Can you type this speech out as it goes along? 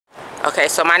Okay,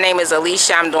 so my name is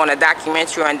Alicia. I'm doing a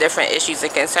documentary on different issues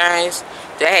and concerns.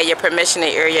 Do I have your permission to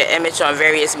air your image on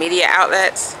various media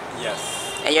outlets?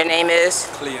 Yes. And your name is?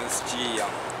 Cleous Young.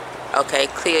 Okay,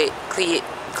 Cleous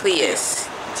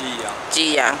Young.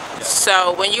 Yes.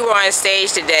 So when you were on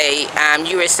stage today,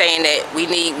 you were saying that we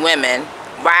need women.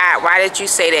 Why did you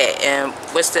say that, and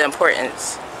what's the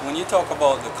importance? When you talk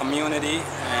about the community,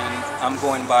 and I'm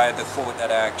going by the quote that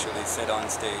I actually said on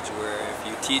stage, where if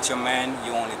you teach a man,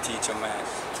 you only teach a man.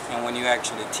 And when you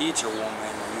actually teach a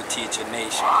woman, you teach a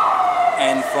nation.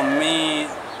 And for me,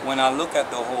 when I look at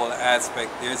the whole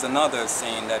aspect, there's another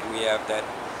saying that we have that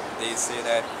they say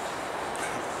that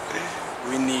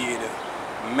we need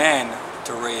men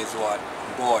to raise what?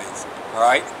 Boys,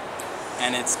 right?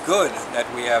 And it's good that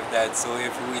we have that. So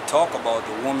if we talk about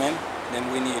the woman, then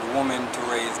we need women to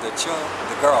raise the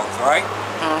girls, right?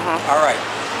 All right.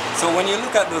 So when you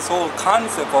look at this whole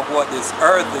concept of what this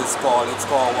earth is called, it's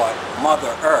called what?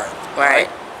 Mother Earth, right?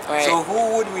 So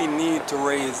who would we need to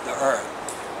raise the earth?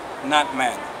 Not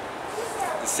men.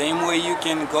 The same way you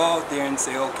can go out there and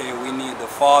say, okay, we need the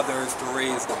fathers to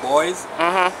raise the boys,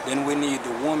 then we need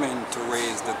the women to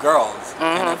raise the girls.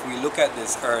 And if we look at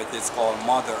this earth, it's called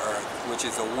Mother Earth, which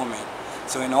is a woman.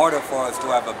 So in order for us to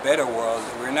have a better world,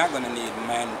 we're not going to need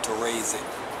men to raise it.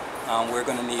 We're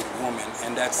going to need women,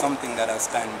 and that's something that I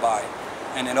stand by.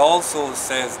 And it also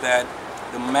says that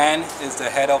the man is the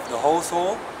head of the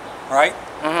household, right?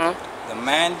 The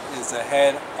man is the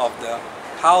head of the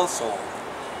household.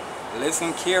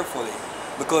 Listen carefully,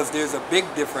 because there's a big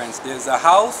difference. There's a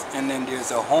house and then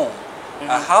there's a home.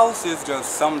 A house is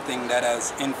just something that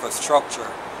has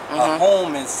infrastructure. A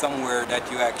home is somewhere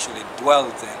that you actually dwell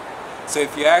in. So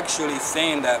if you're actually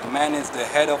saying that man is the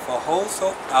head of a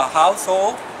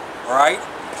household, right,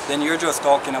 then you're just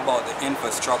talking about the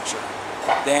infrastructure.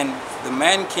 Then the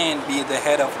man can't be the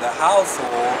head of the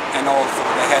household and also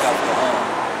the head of the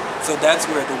home. So that's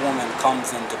where the woman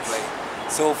comes into play.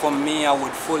 So for me, I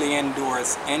would fully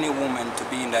endorse any woman to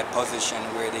be in that position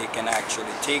where they can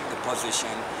actually take the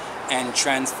position and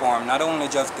transform not only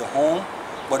just the home,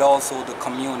 but also the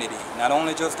community. Not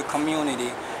only just the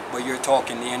community, but you're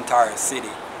talking the entire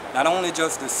city. Not only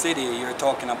just the city, you're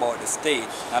talking about the state.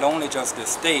 Not only just the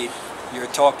state, you're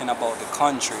talking about the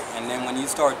country. And then when you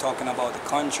start talking about the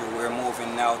country, we're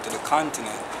moving now to the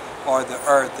continent, or the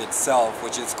earth itself,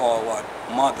 which is called what?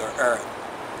 Mother Earth.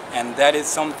 And that is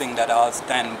something that I'll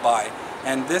stand by.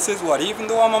 And this is what, even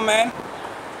though I'm a man,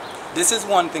 this is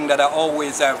one thing that I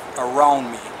always have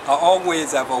around me. I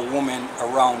always have a woman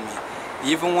around me.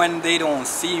 Even when they don't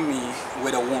see me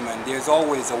with a woman, there's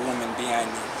always a woman behind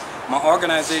me. My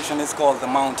organization is called the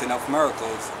Mountain of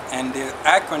Miracles, and the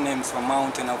acronyms for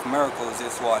Mountain of Miracles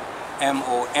is what?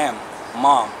 M-O-M,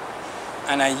 Mom.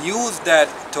 And I use that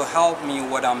to help me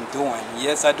what I'm doing.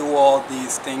 Yes, I do all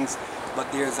these things,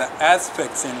 but there's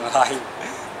aspects in life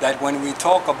that when we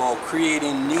talk about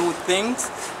creating new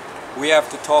things, we have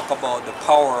to talk about the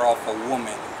power of a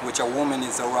woman, which a woman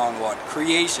is around what?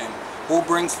 Creation. Who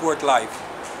brings forth life?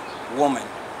 Woman.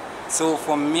 So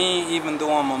for me, even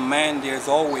though I'm a man, there's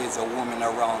always a woman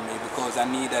around me, because I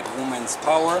need that woman's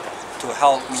power to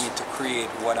help me to create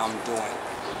what I'm doing.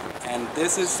 And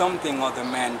this is something other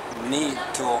men need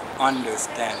to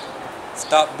understand.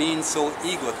 Stop being so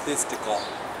egotistical,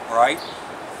 right?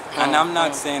 And I'm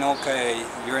not saying, okay,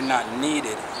 you're not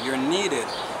needed. You're needed.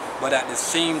 But at the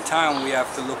same time, we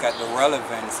have to look at the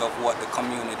relevance of what the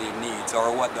community needs,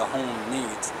 or what the home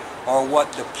needs, or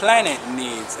what the planet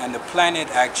needs. And the planet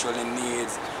actually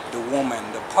needs the woman,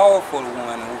 the powerful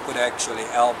woman who could actually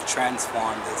help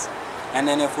transform this. And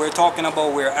then if we're talking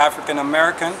about we're African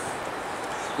American,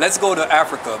 let's go to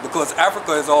Africa, because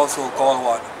Africa is also called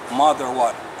what? Mother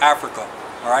what? Africa,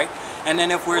 right? And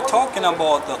then if we're talking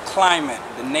about the climate,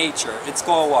 the nature, it's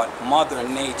called what? Mother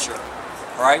Nature,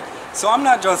 right? So I'm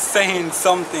not just saying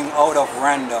something out of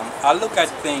random. I look at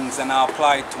things and I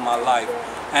apply it to my life.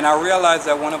 And I realize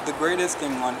that one of the greatest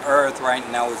things on earth right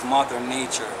now is Mother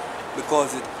Nature,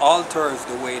 because it alters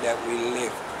the way that we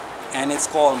live. And it's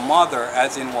called mother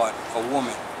as in what? A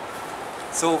woman.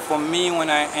 So for me, when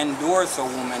I endorse a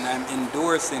woman, I'm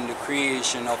endorsing the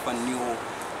creation of a new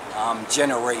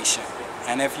generation.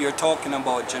 And if you're talking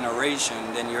about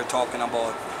generation, then you're talking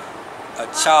about a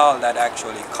child that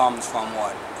actually comes from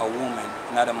what? A woman,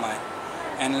 not a man.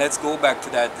 And let's go back to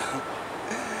that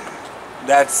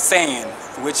that saying,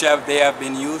 which they have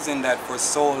been using that for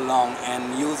so long,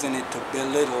 and using it to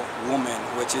belittle women,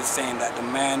 which is saying that the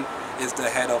man is the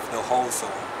head of the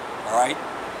household, all right?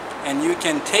 And you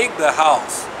can take the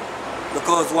house,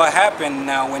 because what happened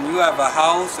now, when you have a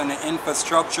house and an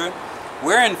infrastructure,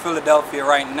 We're in Philadelphia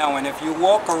right now, and if you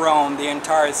walk around the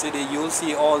entire city, you'll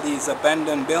see all these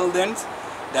abandoned buildings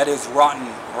that is rotten,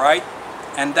 right?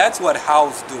 And that's what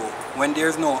houses do. When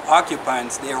there's no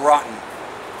occupants, they're rotten.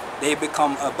 They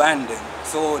become abandoned.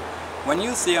 So when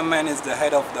you say a man is the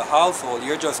head of the household,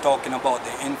 you're just talking about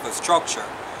the infrastructure.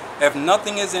 If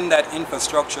nothing is in that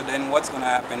infrastructure, then what's going to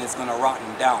happen is going to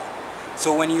rotten down.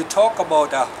 So when you talk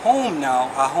about a home now,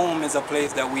 a home is a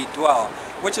place that we dwell,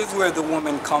 which is where the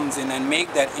woman comes in and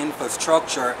make that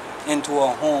infrastructure into a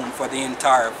home for the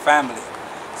entire family.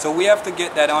 So we have to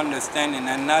get that understanding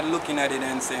and not looking at it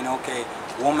and saying, okay,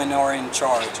 women are in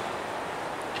charge.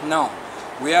 No,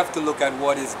 we have to look at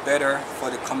what is better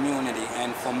for the community,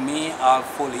 and for me, I'll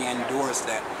fully endorse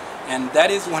that. And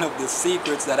that is one of the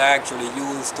secrets that I actually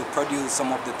use to produce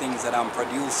some of the things that I'm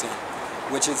producing,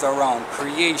 which is around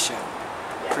creation.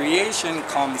 Creation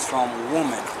comes from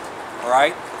woman,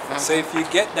 right? So if you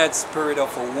get that spirit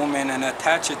of a woman and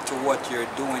attach it to what you're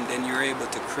doing, then you're able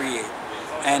to create.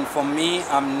 And for me,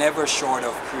 I'm never short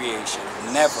of creation,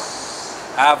 never.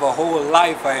 I have a whole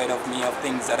life ahead of me of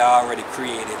things that I already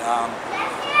created.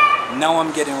 Now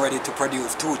I'm getting ready to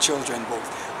produce 2 children books.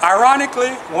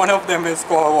 Ironically, one of them is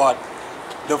called what?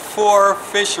 The 4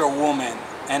 Fisher Woman.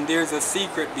 And there's a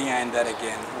secret behind that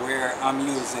again, where I'm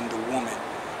using the woman.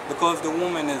 Because the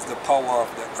woman is the power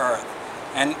of the earth.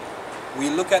 And we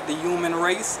look at the human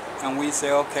race and we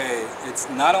say, okay, it's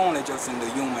not only just in the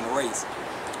human race.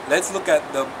 Let's look at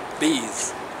the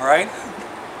bees, right?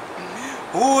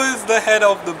 Who is the head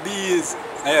of the bees?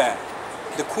 Yeah,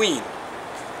 the queen.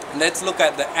 Let's look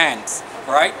at the ants,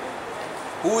 right?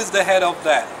 Who is the head of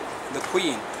that? The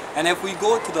queen. And if we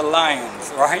go to the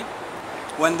lions, right?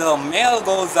 When the male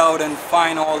goes out and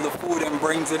finds all the food and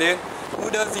brings it in, who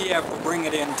does he have to bring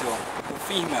it into? The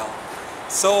female.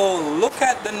 So look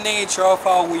at the nature of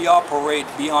how we operate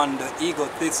beyond the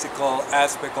egotistical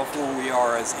aspect of who we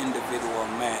are as individual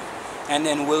men. And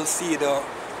then we'll see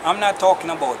I'm not talking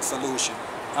about solution.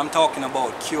 I'm talking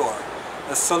about cure.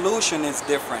 The solution is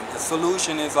different. The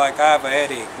solution is like, I have a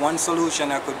headache. One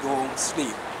solution, I could go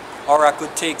sleep. Or I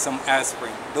could take some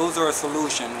aspirin. Those are a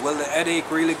solution. Will the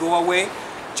headache really go away?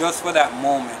 Just for that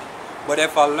moment. But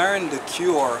if I learn the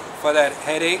cure for that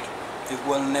headache, it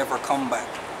will never come back.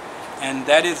 And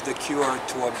that is the cure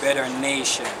to a better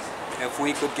nation, if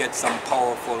we could get some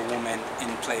powerful women in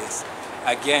place.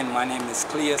 Again, my name is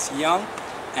Cleous Young,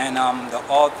 and I'm the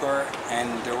author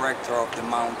and director of the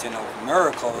Mountain of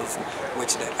Miracles,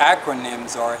 which the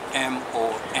acronyms are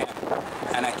MOM.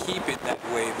 And I keep it that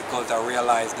way because I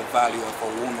realize the value of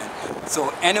a woman.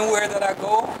 So anywhere that I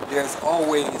go, there's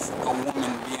always a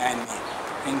woman behind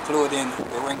me, including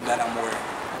the ring that I'm wearing.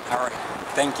 All right,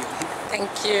 thank you.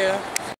 Thank you.